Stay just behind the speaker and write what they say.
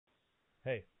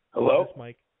Hey, is this Hello?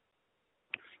 Mike?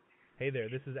 Hey there,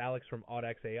 this is Alex from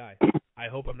Audax AI. I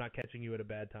hope I'm not catching you at a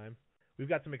bad time. We've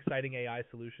got some exciting AI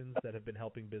solutions that have been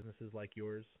helping businesses like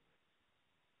yours.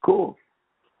 Cool.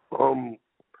 Um,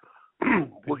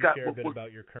 Could you share a bit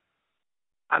about your current?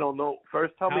 I don't know.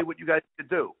 First, tell me How what you guys could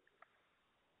do.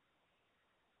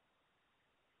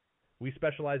 we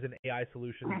specialize in AI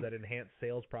solutions that enhance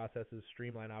sales processes,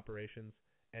 streamline operations,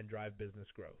 and drive business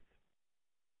growth.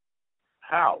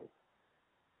 How?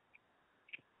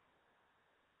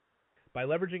 By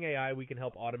leveraging AI, we can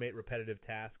help automate repetitive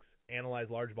tasks, analyze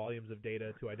large volumes of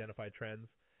data to identify trends,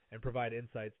 and provide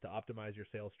insights to optimize your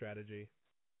sales strategy.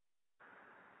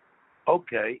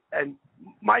 Okay. And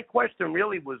my question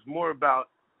really was more about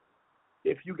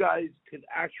if you guys could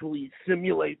actually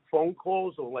simulate phone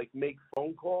calls or like make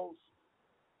phone calls.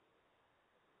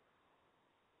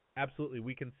 Absolutely,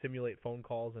 we can simulate phone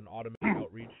calls and automate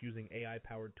outreach using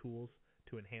AI-powered tools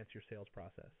to enhance your sales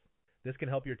process. This can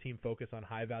help your team focus on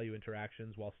high-value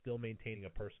interactions while still maintaining a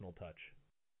personal touch.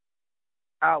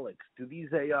 Alex, do these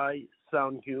AI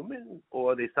sound human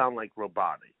or they sound like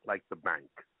robotic, like the bank?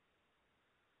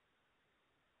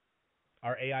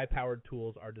 Our AI-powered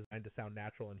tools are designed to sound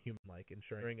natural and human-like,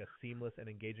 ensuring a seamless and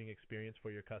engaging experience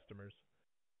for your customers.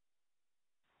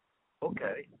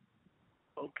 Okay.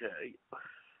 Okay.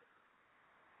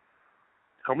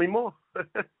 Tell me more.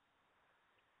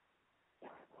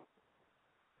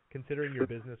 Considering your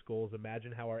business goals,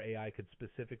 imagine how our AI could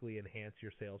specifically enhance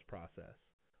your sales process.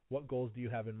 What goals do you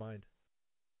have in mind?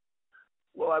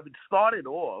 Well, I would start it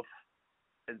off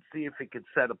and see if it could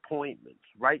set appointments.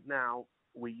 Right now,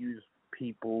 we use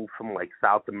people from like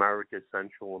South America,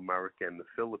 Central America, and the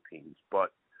Philippines.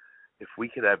 But if we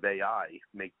could have AI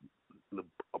make the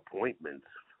appointments,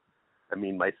 I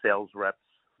mean, my sales reps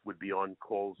would be on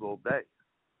calls all day.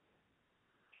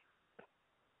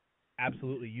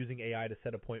 Absolutely, using AI to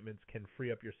set appointments can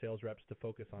free up your sales reps to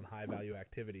focus on high-value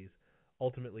activities,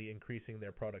 ultimately increasing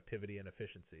their productivity and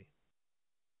efficiency.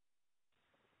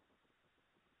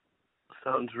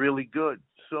 Sounds really good.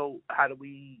 So, how do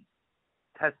we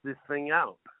test this thing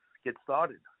out? Get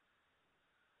started.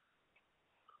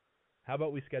 How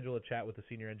about we schedule a chat with a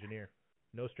senior engineer?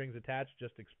 No strings attached,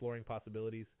 just exploring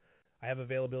possibilities. I have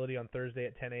availability on Thursday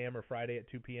at 10 a.m. or Friday at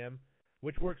 2 p.m.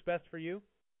 Which works best for you?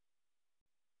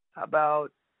 How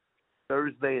about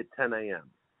Thursday at 10 a.m.?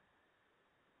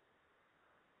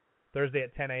 Thursday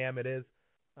at 10 a.m. it is.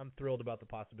 I'm thrilled about the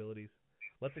possibilities.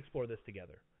 Let's explore this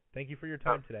together. Thank you for your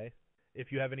time today.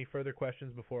 If you have any further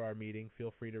questions before our meeting,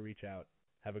 feel free to reach out.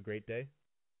 Have a great day.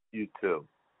 You too.